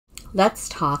let's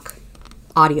talk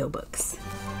audiobooks.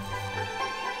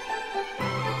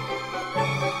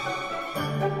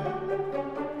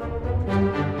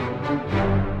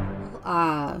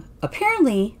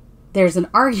 Apparently, there's an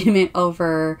argument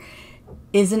over,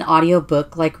 is an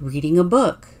audiobook like reading a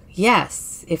book?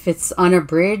 Yes. If it's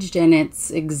unabridged and it's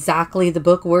exactly the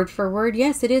book word for word,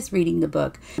 yes, it is reading the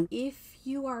book. If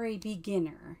you are a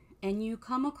beginner and you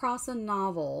come across a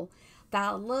novel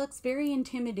that looks very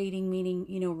intimidating, meaning,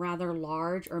 rather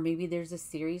large, or maybe there's a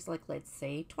series like, let's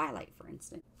say, Twilight, for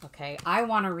instance. Okay, I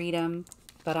want to read them,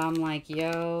 but I'm like,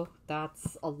 yo,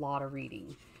 that's a lot of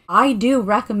reading. I do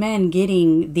recommend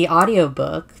getting the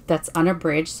audiobook that's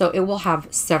unabridged, so it will have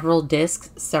several discs,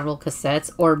 several cassettes,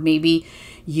 or maybe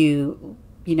you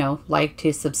like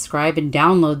to subscribe and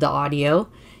download the audio.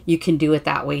 You can do it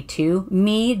that way too.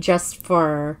 Me, just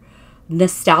for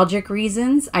nostalgic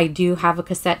reasons, I do have a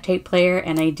cassette tape player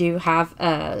and I do have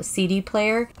a CD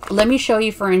player. Let me show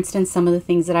you, for instance, some of the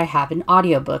things that I have in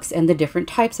audiobooks and the different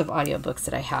types of audiobooks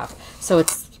that I have. So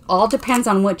it's all depends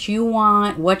on what you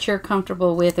want, what you're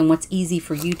comfortable with, and what's easy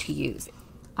for you to use.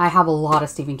 I have a lot of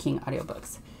Stephen King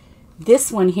audiobooks.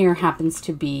 This one here happens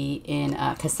to be in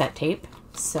a cassette tape.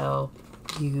 So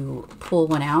you pull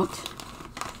one out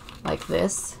like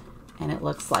this, and it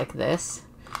looks like this.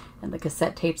 And the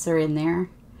cassette tapes are in there.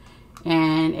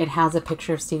 And it has a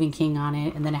picture of Stephen King on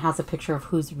it, and then it has a picture of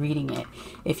who's reading it.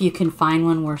 If you can find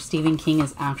one where Stephen King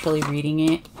is actually reading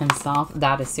it himself,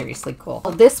 that is seriously cool.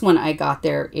 This one I got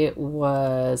there, it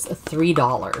was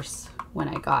 $3 when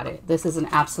I got it. This is an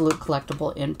absolute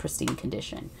collectible in pristine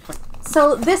condition.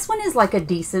 So this one is like a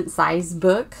decent sized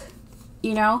book,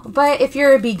 but if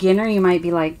you're a beginner, you might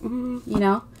be like,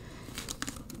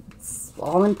 it's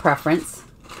all in preference.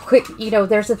 Quick,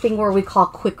 there's a thing where we call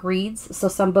quick reads. So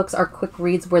some books are quick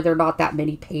reads where they're not that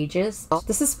many pages.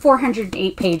 This is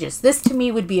 408 pages. This to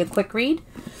me would be a quick read.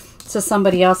 So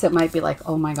somebody else, it might be like,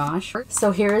 oh my gosh.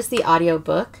 So here is the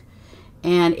audiobook,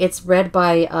 and it's read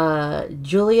by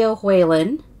Julia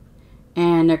Whalen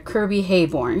and Kirby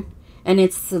Hayborn. And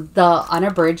it's the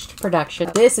unabridged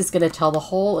production. This is going to tell the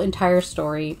whole entire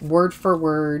story, word for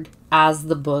word, as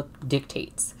the book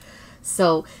dictates.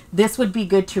 So this would be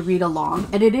good to read along.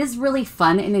 And it is really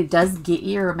fun, and it does get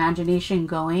your imagination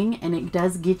going, and it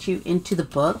does get you into the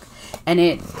book, and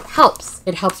it helps.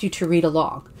 It helps you to read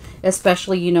along.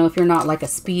 Especially, if you're not like a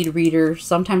speed reader.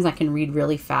 Sometimes I can read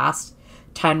really fast.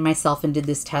 Timed myself and did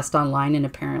this test online, and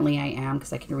apparently I am,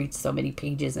 because I can read so many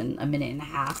pages in a minute and a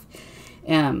half.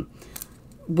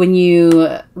 When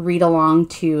you read along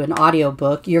to an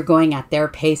audiobook, you're going at their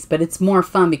pace, but it's more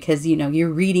fun because, you're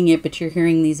reading it, but you're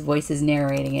hearing these voices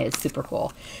narrating it. It's super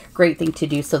cool. Great thing to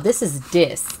do. So this is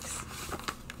discs,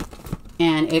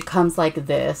 and it comes like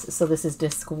this. So this is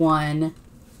disc 1,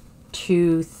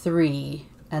 2, 3,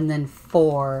 and then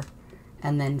 4,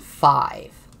 and then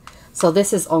 5. So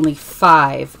this is only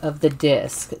 5 of the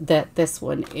disc that this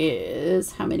one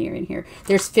is. How many are in here?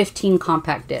 There's 15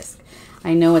 compact discs.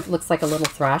 I know it looks like a little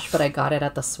thrash, but I got it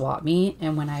at the swap meet.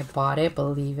 And when I bought it,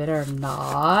 believe it or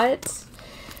not,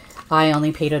 I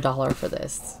only paid $1 for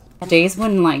this. Days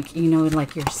when like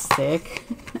you're sick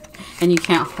and you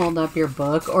can't hold up your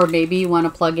book, or maybe you want to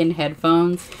plug in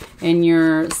headphones and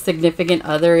your significant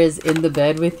other is in the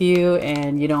bed with you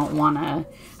and you don't want to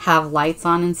have lights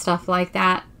on and stuff like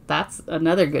that. That's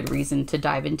another good reason to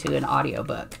dive into an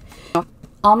audiobook.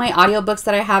 All my audiobooks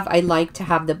that I have, I like to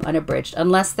have them unabridged,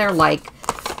 unless they're like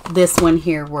this one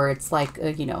here where it's like,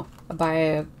 a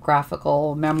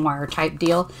biographical memoir type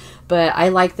deal. But I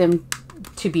like them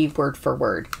to be word for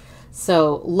word.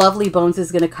 So Lovely Bones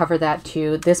is going to cover that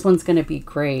too. This one's going to be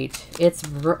great. It's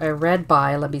read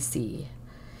by, let me see,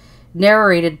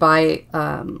 narrated by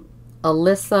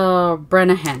Alyssa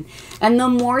Brennahan. And the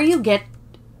more you get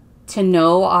to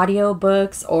know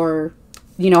audiobooks, or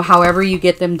however you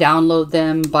get them, download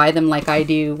them, buy them like I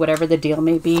do, whatever the deal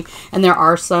may be. And there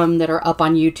are some that are up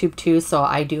on YouTube too, so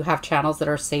I do have channels that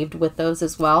are saved with those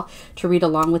as well to read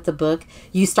along with the book.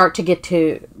 You start to get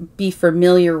to be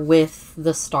familiar with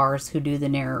the stars who do the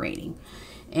narrating.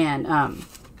 And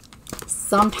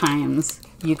sometimes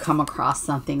you come across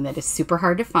something that is super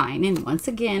hard to find. And once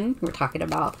again, we're talking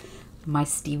about my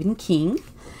Stephen King.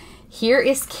 Here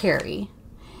is Carrie.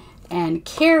 And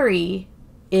Carrie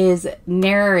is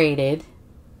narrated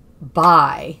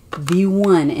by the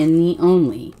one and the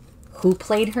only who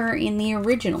played her in the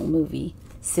original movie,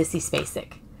 Sissy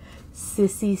Spacek.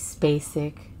 Sissy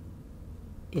Spacek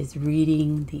is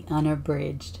reading the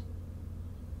unabridged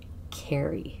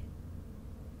Carrie.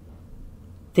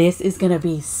 This is going to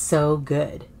be so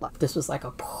good. This was like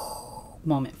a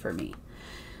moment for me.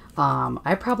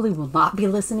 I probably will not be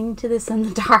listening to this in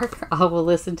the dark. I will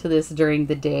listen to this during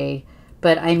the day.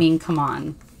 But I mean, come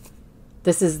on.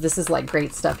 This is like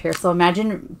great stuff here. So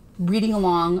imagine reading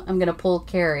along. I'm going to pull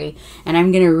Carrie and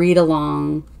I'm going to read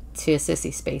along to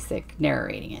Sissy Spacek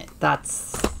narrating it.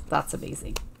 That's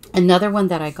amazing. Another one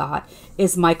that I got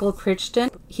is Michael Crichton.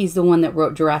 He's the one that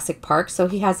wrote Jurassic Park. So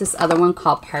he has this other one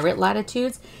called Pirate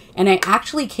Latitudes. And I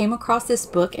actually came across this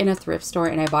book in a thrift store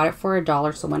and I bought it for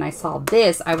 $1. So when I saw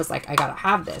this, I was like, I gotta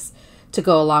have this to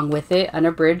go along with it,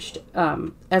 unabridged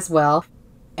as well.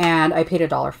 And I paid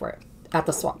 $1 for it at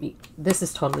the swap meet. This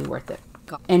is totally worth it.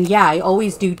 And yeah, I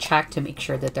always do check to make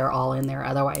sure that they're all in there.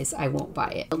 Otherwise, I won't buy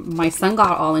it. My son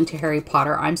got all into Harry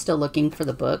Potter. I'm still looking for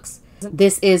the books.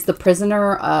 This is The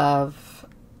Prisoner of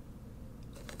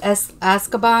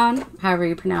Azkaban, however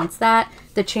you pronounce that.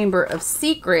 The Chamber of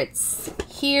Secrets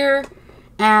here.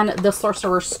 And The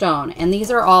Sorcerer's Stone. And these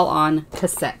are all on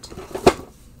cassette,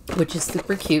 which is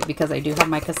super cute because I do have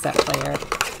my cassette player.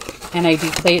 And I do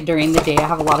play it during the day. I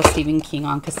have a lot of Stephen King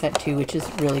on cassette too, which is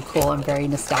really cool and very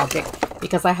nostalgic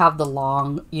because I have the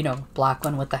long, you know, black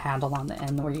one with the handle on the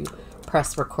end where you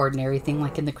press record and everything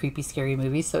like in the creepy, scary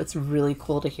movies. So it's really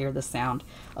cool to hear the sound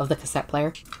of the cassette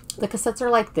player. The cassettes are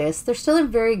like this. They're still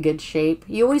in very good shape.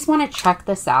 You always want to check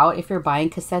this out if you're buying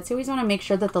cassettes. You always want to make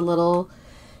sure that the little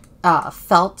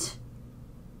felt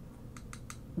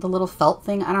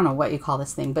thing, I don't know what you call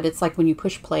this thing, but it's like when you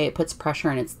push play, it puts pressure,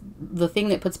 and it's the thing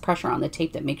that puts pressure on the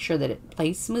tape that makes sure that it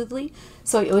plays smoothly.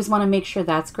 So you always want to make sure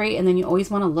that's great. And then you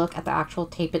always want to look at the actual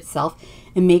tape itself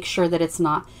and make sure that it's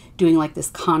not doing like this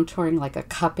contouring, like a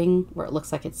cupping where it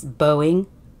looks like it's bowing.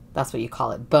 That's what you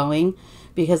call it, bowing,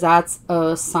 because that's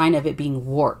a sign of it being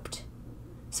warped.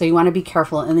 So you want to be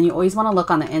careful. And then you always want to look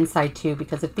on the inside too,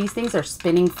 because if these things are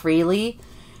spinning freely,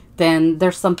 then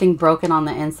there's something broken on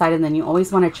the inside. And then you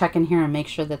always want to check in here and make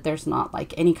sure that there's not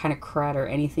like any kind of crud or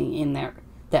anything in there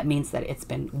that means that it's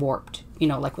been warped, you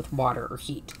know, like with water or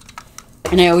heat.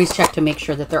 And I always check to make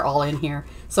sure that they're all in here.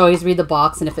 So I always read the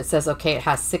box, and if it says, okay, it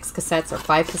has 6 cassettes or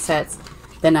 5 cassettes,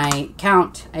 then I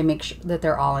count, I make sure that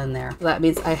they're all in there. That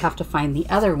means I have to find the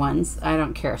other ones. I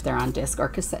don't care if they're on disc or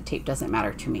cassette tape, doesn't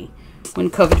matter to me. When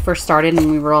COVID first started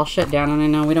and we were all shut down, and I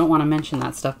know we don't want to mention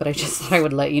that stuff, but I just thought I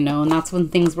would let you know. And that's when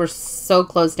things were so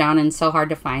closed down and so hard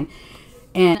to find.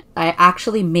 And I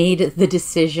actually made the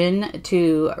decision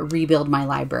to rebuild my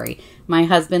library. My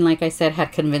husband, like I said,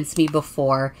 had convinced me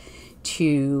before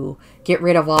to get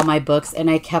rid of all my books, and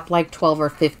I kept like 12 or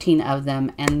 15 of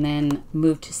them and then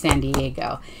moved to San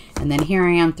Diego. And then here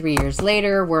I am 3 years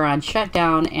later, we're on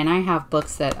shutdown, and I have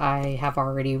books that I have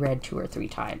already read 2 or 3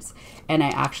 times. And I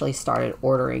actually started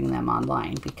ordering them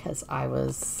online because I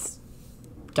was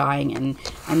dying, and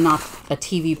I'm not a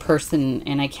TV person,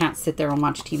 and I can't sit there and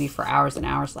watch TV for hours and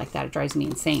hours like that. It drives me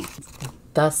insane.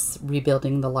 Thus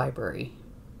rebuilding the library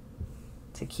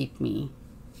to keep me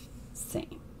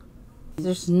sane.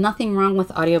 There's nothing wrong with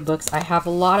audiobooks. I have a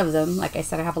lot of them. Like I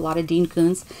said, I have a lot of Dean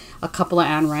Koontz, a couple of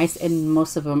Anne Rice, and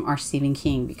most of them are Stephen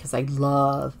King because I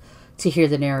love to hear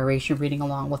the narration reading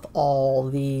along with all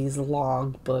these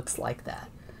long books like that.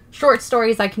 Short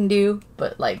stories I can do,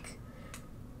 but like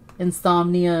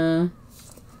Insomnia.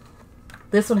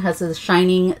 This one has The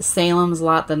Shining, Salem's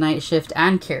Lot, The Night Shift,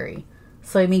 and Carrie.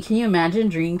 So, I mean, can you imagine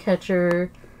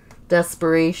Dreamcatcher,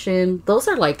 Desperation? Those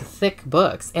are like thick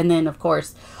books. And then, of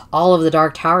course, all of the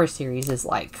Dark Tower series is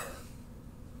like...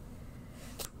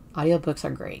 Audiobooks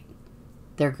are great.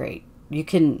 They're great. You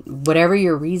can, whatever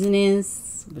your reason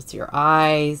is, with your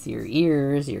eyes, your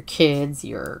ears, your kids,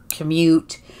 your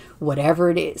commute, whatever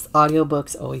it is,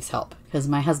 audiobooks always help. Because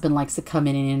my husband likes to come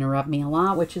in and interrupt me a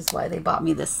lot, which is why they bought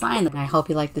me this sign. And I hope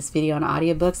you like this video on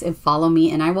audiobooks, and follow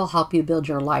me, and I will help you build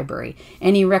your library.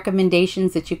 Any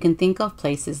recommendations that you can think of,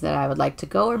 places that I would like to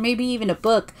go, or maybe even a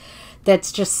book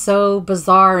that's just so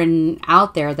bizarre and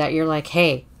out there that you're like,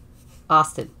 hey,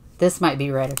 Austin, this might be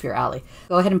right up your alley.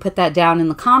 Go ahead and put that down in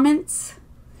the comments,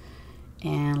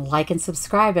 and like and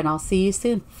subscribe, and I'll see you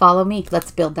soon. Follow me.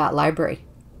 Let's build that library.